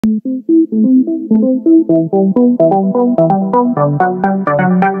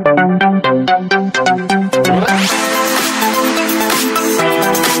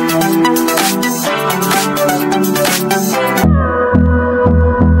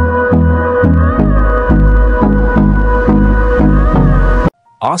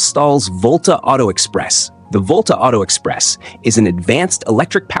Austal's Volta Auto Express. The Volta Auto Express is an advanced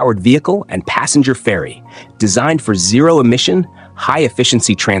electric-powered vehicle and passenger ferry designed for zero-emission,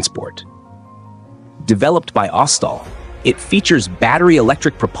 high-efficiency transport. Developed by Austal, it features battery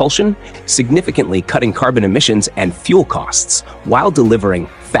electric propulsion, significantly cutting carbon emissions and fuel costs while delivering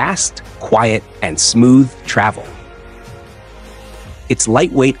fast, quiet, and smooth travel. Its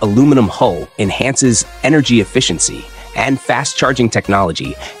lightweight aluminum hull enhances energy efficiency, and fast charging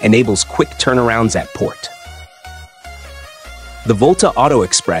technology enables quick turnarounds at port. The Volta Auto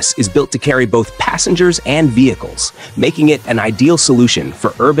Express is built to carry both passengers and vehicles, making it an ideal solution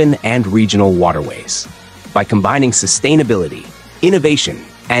for urban and regional waterways. By combining sustainability, innovation,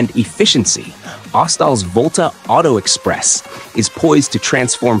 and efficiency, Austal's Volta Auto Express is poised to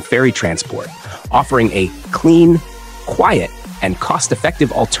transform ferry transport, offering a clean, quiet, and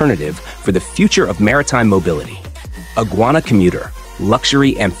cost-effective alternative for the future of maritime mobility. Iguana Commuter,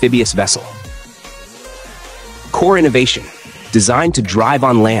 luxury amphibious vessel. Core innovation, designed to drive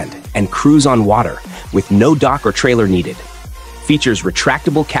on land and cruise on water with no dock or trailer needed. Features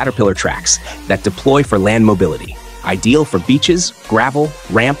retractable caterpillar tracks that deploy for land mobility, ideal for beaches, gravel,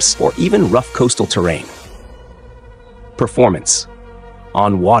 ramps, or even rough coastal terrain. Performance,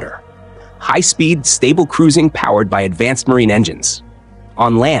 on water. High-speed, stable cruising powered by advanced marine engines.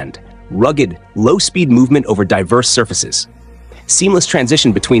 On land, rugged, low-speed movement over diverse surfaces. Seamless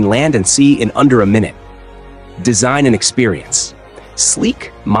transition between land and sea in under a minute. Design and experience.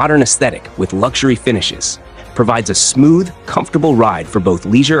 Sleek, modern aesthetic with luxury finishes. Provides a smooth, comfortable ride for both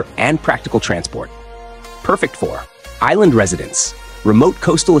leisure and practical transport. Perfect for island residents, remote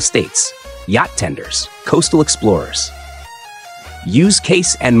coastal estates, yacht tenders, coastal explorers. Use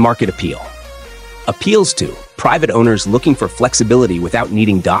case and market appeal. Appeals to private owners looking for flexibility without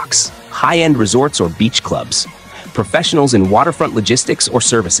needing docks, high-end resorts or beach clubs, professionals in waterfront logistics or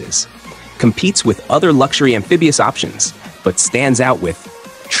services. Competes with other luxury amphibious options, but stands out with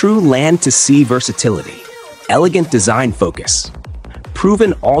true land-to-sea versatility, elegant design focus,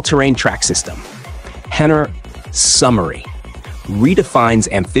 proven all-terrain track system. Henner Summary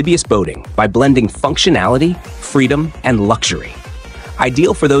redefines amphibious boating by blending functionality, freedom, and luxury.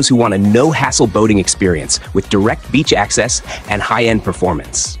 Ideal for those who want a no-hassle boating experience with direct beach access and high-end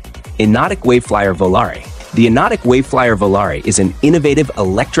performance. Innotic Waveflyer Volare. The Innotic Waveflyer Volare is an innovative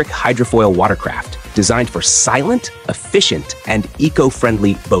electric hydrofoil watercraft designed for silent, efficient, and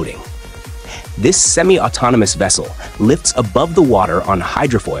eco-friendly boating. This semi-autonomous vessel lifts above the water on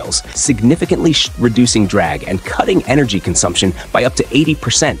hydrofoils, significantly reducing drag and cutting energy consumption by up to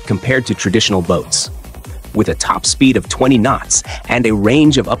 80% compared to traditional boats. With a top speed of 20 knots and a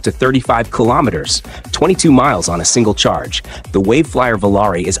range of up to 35 kilometers, 22 miles on a single charge, the Waveflyer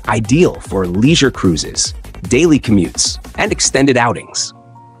Volare is ideal for leisure cruises, daily commutes, and extended outings.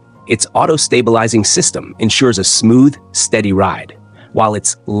 Its auto-stabilizing system ensures a smooth, steady ride, while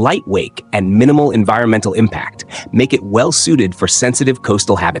its lightweight and minimal environmental impact make it well-suited for sensitive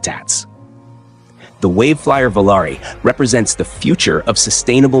coastal habitats. The Waveflyer Volare represents the future of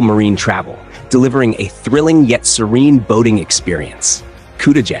sustainable marine travel, delivering a thrilling yet serene boating experience.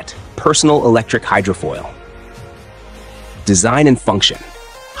 CudaJet, personal electric hydrofoil. Design and function.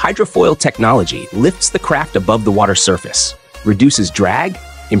 Hydrofoil technology lifts the craft above the water surface, reduces drag,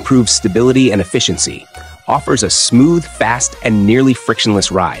 improves stability and efficiency, offers a smooth, fast, and nearly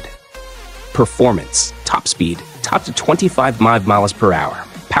frictionless ride. Performance, top speed, up to 25 miles per hour,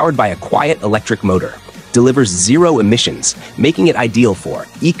 powered by a quiet electric motor, delivers zero emissions, making it ideal for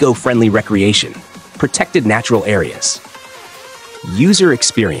eco-friendly recreation, protected natural areas. User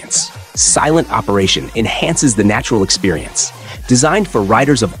experience, silent operation enhances the natural experience, designed for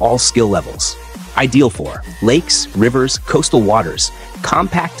riders of all skill levels. Ideal for lakes, rivers, coastal waters,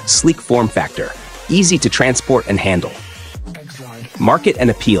 compact, sleek form factor, easy to transport and handle. Market and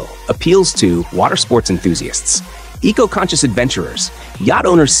appeal, appeals to water sports enthusiasts, eco-conscious adventurers, yacht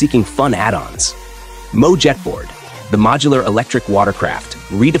owners seeking fun add-ons. Mo Jetboard, the modular electric watercraft,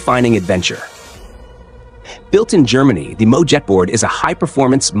 redefining adventure. Built in Germany, the Mo Jetboard is a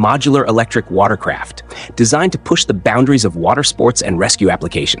high-performance modular electric watercraft designed to push the boundaries of water sports and rescue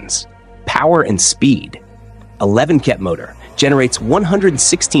applications. Power and speed. 11-ket motor generates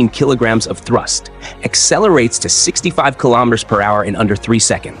 116 kilograms of thrust, accelerates to 65 kilometers per hour in under 3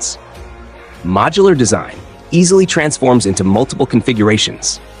 seconds. Modular design easily transforms into multiple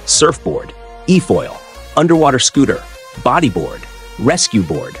configurations. surfboard, e-foil, underwater scooter, bodyboard, rescue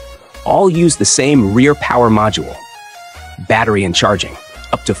board, all use the same rear power module. Battery and charging,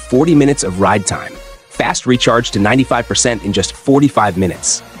 up to 40 minutes of ride time. Fast recharge to 95% in just 45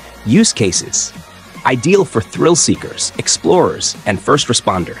 minutes. Use cases, ideal for thrill seekers, explorers, and first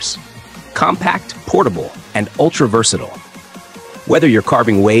responders. Compact, portable, and ultra versatile. Whether you're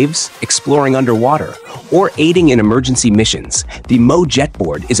carving waves, exploring underwater, or aiding in emergency missions, the Mo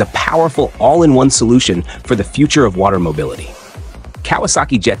Jetboard is a powerful all-in-one solution for the future of water mobility.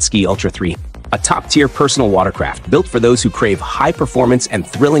 Kawasaki Jet Ski Ultra 3, a top-tier personal watercraft built for those who crave high performance and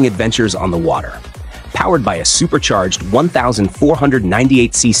thrilling adventures on the water. Powered by a supercharged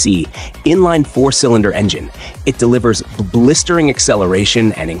 1,498cc inline four-cylinder engine, it delivers blistering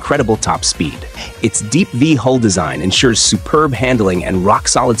acceleration and incredible top speed. Its deep V hull design ensures superb handling and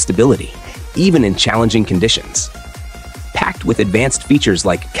rock-solid stability, even in challenging conditions. Packed with advanced features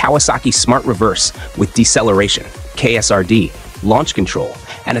like Kawasaki Smart Reverse with deceleration, KSRD, launch control,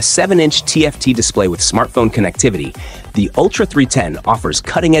 and a 7-inch TFT display with smartphone connectivity, the Ultra 310 offers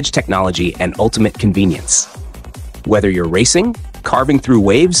cutting-edge technology and ultimate convenience. Whether you're racing, carving through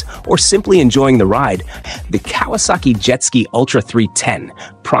waves, or simply enjoying the ride, the Kawasaki Jet Ski Ultra 310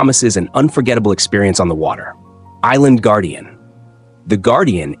 promises an unforgettable experience on the water. Island Guardian. The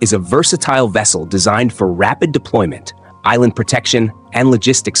Guardian is a versatile vessel designed for rapid deployment, island protection, and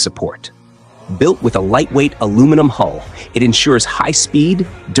logistics support. Built with a lightweight aluminum hull, it ensures high speed,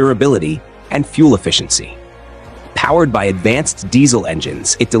 durability, and fuel efficiency. Powered by advanced diesel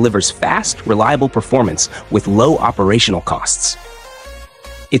engines, it delivers fast, reliable performance with low operational costs.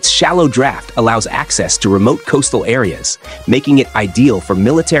 Its shallow draft allows access to remote coastal areas, making it ideal for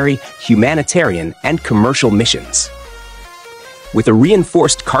military, humanitarian, and commercial missions. With a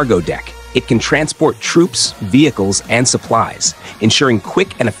reinforced cargo deck, it can transport troops, vehicles, and supplies, ensuring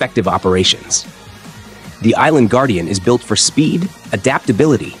quick and effective operations. The Island Guardian is built for speed,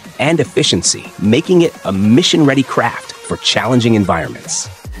 adaptability, and efficiency, making it a mission-ready craft for challenging environments.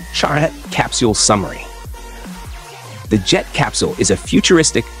 Jet Capsule Summary. The Jet Capsule is a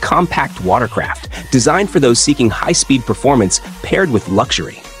futuristic, compact watercraft designed for those seeking high-speed performance paired with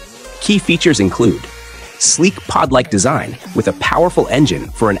luxury. Key features include sleek pod-like design with a powerful engine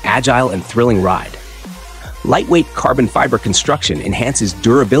for an agile and thrilling ride. Lightweight carbon fiber construction enhances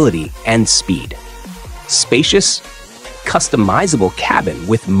durability and speed. Spacious, customizable cabin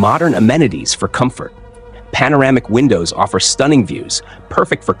with modern amenities for comfort. Panoramic windows offer stunning views,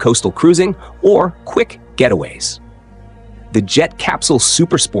 perfect for coastal cruising or quick getaways. The Jet Capsule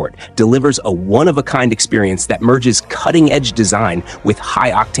Supersport delivers a one-of-a-kind experience that merges cutting-edge design with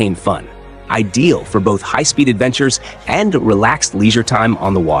high-octane fun, ideal for both high-speed adventures and relaxed leisure time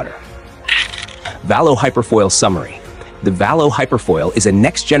on the water. Valo Hyperfoil Summary. The Valo Hyperfoil is a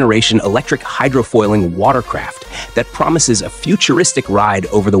next-generation electric hydrofoiling watercraft that promises a futuristic ride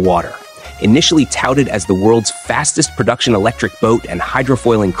over the water. Initially touted as the world's fastest production electric boat and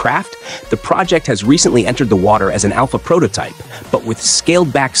hydrofoiling craft, the project has recently entered the water as an alpha prototype, but with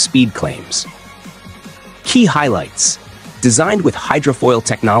scaled-back speed claims. Key highlights. Designed with hydrofoil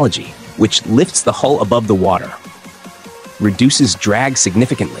technology, which lifts the hull above the water, reduces drag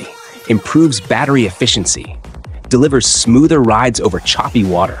significantly, improves battery efficiency, delivers smoother rides over choppy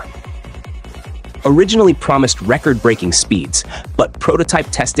water. Originally promised record-breaking speeds, but prototype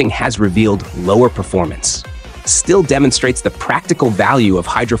testing has revealed lower performance. Still demonstrates the practical value of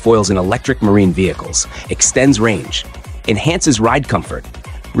hydrofoils in electric marine vehicles, extends range, enhances ride comfort,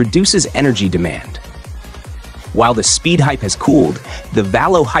 reduces energy demand. While the speed hype has cooled, the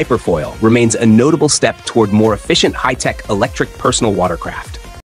Valo Hyperfoil remains a notable step toward more efficient high-tech electric personal watercraft.